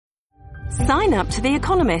Sign up to The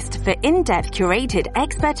Economist for in-depth curated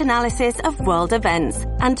expert analysis of world events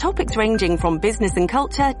and topics ranging from business and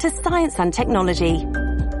culture to science and technology.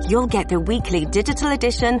 You'll get the weekly digital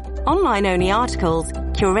edition, online-only articles,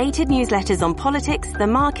 curated newsletters on politics, the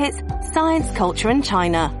markets, science, culture and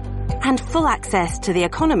China, and full access to The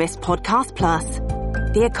Economist Podcast Plus.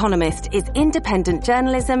 The Economist is independent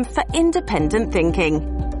journalism for independent thinking.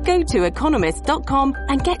 Go to economist.com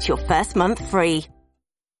and get your first month free.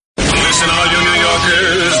 Listen, all you New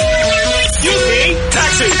Yorkers. Excuse me,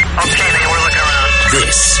 taxi. Okay, we're looking around.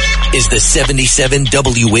 This is the 77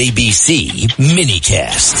 WABC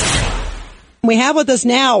minicast. We have with us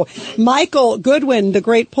now Michael Goodwin, the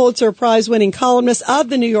great Pulitzer Prize-winning columnist of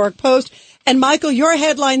the New York Post. And Michael, your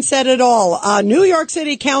headline said it all. New York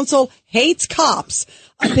City Council hates cops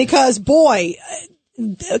because, boy,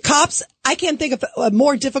 cops, I can't think of a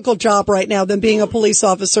more difficult job right now than being a police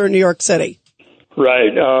officer in New York City.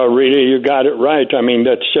 Right. Rita, you got it right. I mean,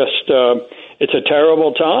 that's just, it's a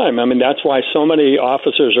terrible time. I mean, that's why so many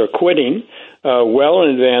officers are quitting well in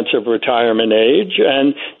advance of retirement age.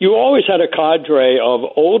 And you always had a cadre of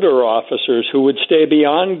older officers who would stay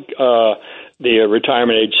beyond the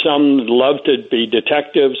retirement age. Some loved to be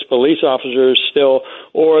detectives, police officers still,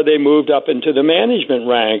 or they moved up into the management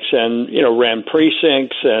ranks and, you know, ran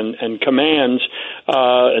precincts and commands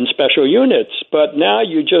and special units. But now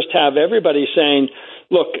you just have everybody saying,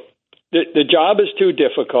 look, the job is too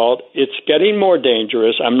difficult. It's getting more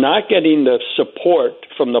dangerous. I'm not getting the support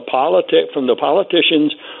from the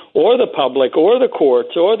politicians or the public or the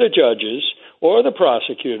courts or the judges or the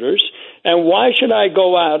prosecutors. And why should I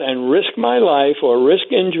go out and risk my life or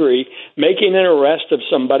risk injury making an arrest of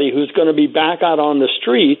somebody who's going to be back out on the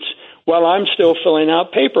streets while I'm still filling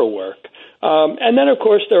out paperwork? And then, of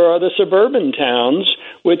course, there are the suburban towns,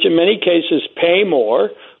 which in many cases pay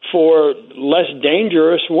more for less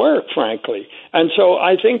dangerous work, frankly. And so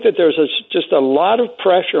I think that there's just a lot of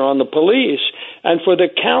pressure on the police and for the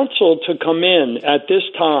council to come in at this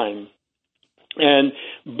time and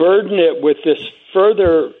burden it with this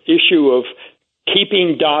further issue of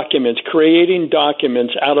keeping documents, creating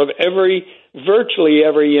documents out of virtually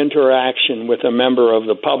every interaction with a member of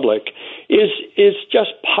the public is just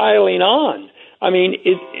piling on. I mean,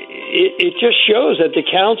 it just shows that the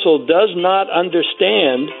council does not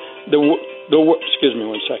understand excuse me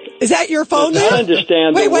one second. Is that your phone there? I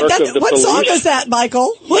understand the work of the what police. What song is that,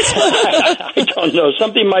 Michael? I don't know.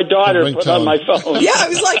 Something my daughter put on my phone. Yeah, I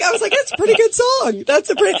was like, that's a pretty good song. That's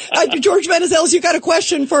a pretty. George Venizelos, you got a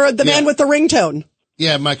question for the man with the ringtone?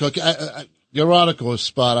 Yeah, Michael. Your article is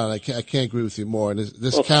spot on. I can't agree with you more. And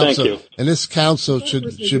this council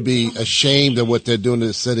should be ashamed of what they're doing to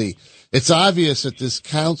the city. It's obvious that this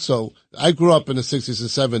council. I grew up in the 60s and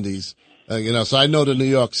 70s. So I know the New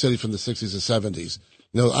York City from the 60s and 70s.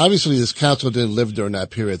 Obviously this council didn't live during that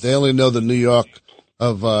period. They only know the New York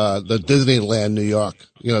of the Disneyland New York.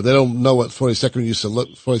 They don't know what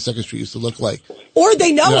 42nd Street used to look like. Or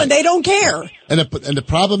they know and they don't care. And the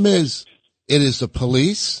problem is, it is the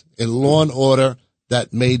police and law and order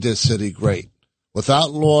that made this city great.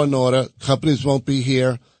 Without law and order, companies won't be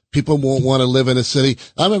here. People won't want to live in a city.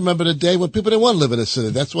 I remember the day when people didn't want to live in a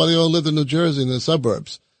city. That's why they all lived in New Jersey in the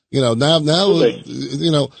suburbs. Now, the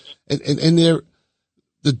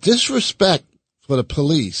disrespect for the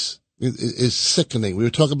police is sickening. We were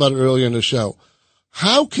talking about it earlier in the show.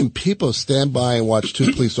 How can people stand by and watch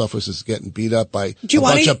two police officers getting beat up by a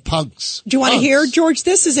bunch of punks? Do you want to hear, George?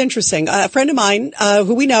 This is interesting. A friend of mine,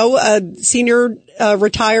 who we know, senior,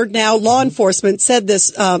 retired now law enforcement, said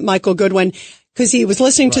this, Michael Goodwin, because he was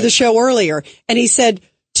listening to the show earlier, and he said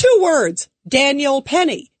 2 words, Daniel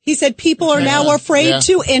Penny. He said people are now afraid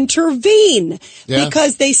to intervene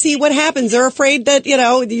because they see what happens. They're afraid that,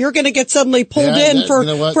 you're going to get suddenly pulled in for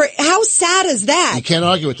how sad is that? You can't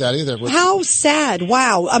argue with that either. How sad.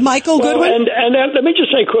 Wow. Michael Goodwin? And let me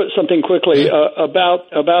just say something quickly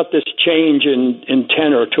about this change in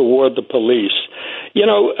tenor toward the police.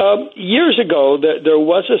 Years ago, there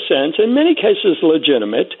was a sense, in many cases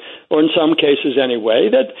legitimate, or in some cases anyway,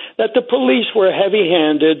 that the police were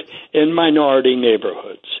heavy-handed in minority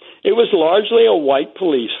neighborhoods. It was largely a white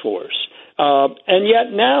police force. And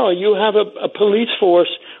yet now you have a police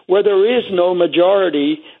force where there is no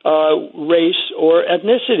majority race or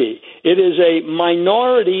ethnicity. It is a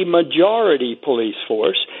minority-majority police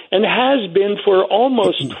force and has been for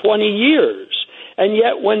almost 20 years. And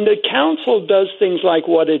yet when the council does things like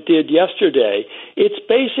what it did yesterday, it's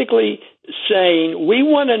basically saying, we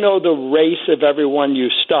want to know the race of everyone you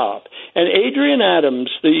stop. And Adrian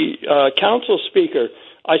Adams, the council speaker,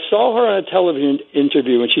 I saw her on a television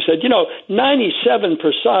interview, and she said,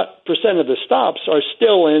 97% of the stops are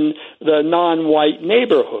still in the non-white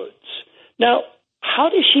neighborhoods. Now, how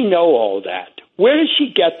does she know all that? Where does she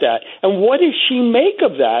get that? And what does she make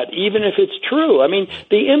of that, even if it's true? I mean,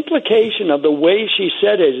 the implication of the way she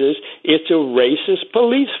said it is it's a racist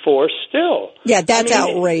police force still. Yeah, that's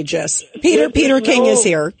outrageous. Peter King is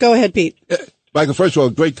here. Go ahead, Pete. Michael, first of all,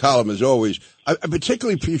 great column as always. I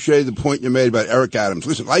particularly appreciated the point you made about Eric Adams.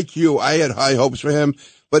 Listen, like you, I had high hopes for him.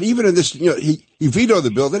 But even in this, he vetoed the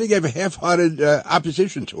bill. Then he gave a half-hearted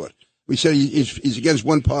opposition to it. We said he's against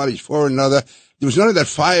one party, he's for another. There was none of that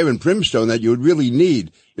fire and brimstone that you would really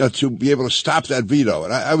need, to be able to stop that veto.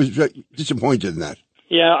 And I was very disappointed in that.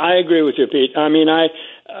 Yeah, I agree with you, Pete. I mean, as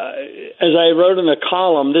I wrote in the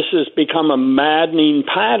column, this has become a maddening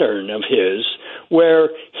pattern of his where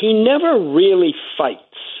he never really fights.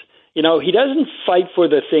 He doesn't fight for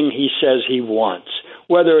the thing he says he wants.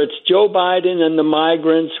 Whether it's Joe Biden and the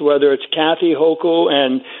migrants, whether it's Kathy Hochul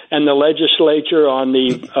and the legislature on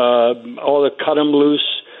the all the cut 'em loose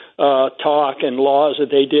talk and laws that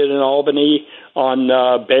they did in Albany on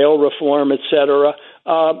bail reform, et cetera.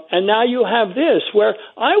 And now you have this where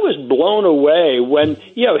I was blown away when,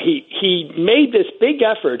 he made this big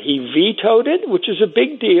effort. He vetoed it, which is a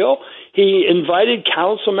big deal. He invited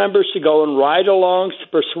council members to go and ride-alongs to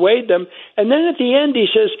persuade them. And then at the end, he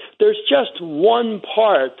says, there's just one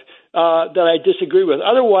part that I disagree with.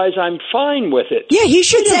 Otherwise, I'm fine with it. Yeah, he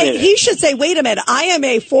should say, wait a minute, I am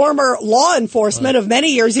a former law enforcement of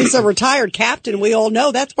many years. He's a retired captain. We all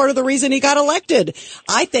know that's part of the reason he got elected.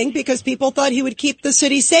 I think because people thought he would keep the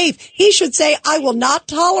city safe. He should say, I will not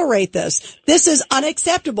tolerate this. This is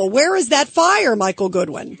unacceptable. Where is that fire, Michael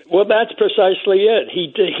Goodwin? Well, that's precisely it.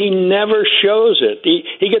 He never shows it.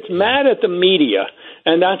 He gets mad at the media,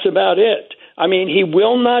 and that's about it. I mean, he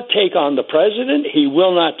will not take on the president. He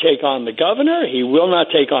will not take on the governor. He will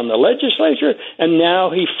not take on the legislature. And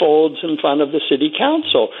now he folds in front of the city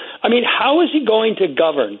council. I mean, how is he going to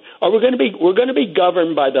govern? We're going to be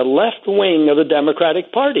governed by the left wing of the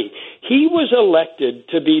Democratic Party. He was elected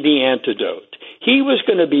to be the antidote. He was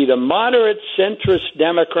going to be the moderate centrist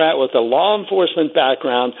Democrat with a law enforcement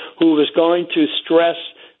background who was going to stress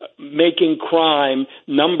making crime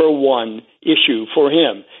number one issue for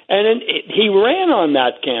him. And he ran on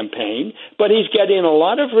that campaign, but he's getting a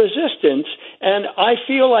lot of resistance, and I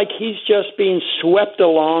feel like he's just being swept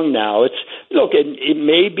along now. It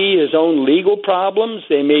may be his own legal problems.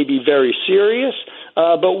 They may be very serious,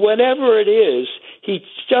 but whatever it is, he's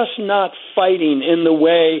just not fighting in the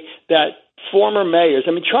way that former mayors.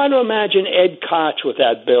 I mean, try to imagine Ed Koch with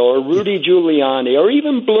that bill, or Rudy Giuliani, or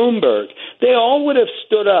even Bloomberg. They all would have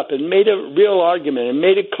stood up and made a real argument and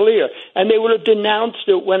made it clear, and they would have denounced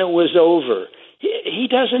it when it was over. He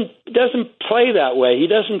doesn't play that way. He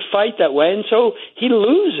doesn't fight that way, and so he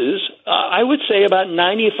loses, I would say, about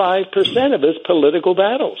 95% of his political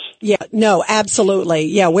battles. Yeah, no, absolutely.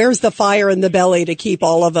 Yeah, where's the fire in the belly to keep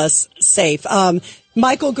all of us safe?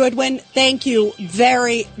 Michael Goodwin, thank you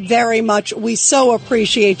very, very much. We so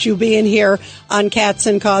appreciate you being here on Katz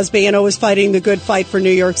and Cosby and always fighting the good fight for New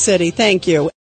York City. Thank you.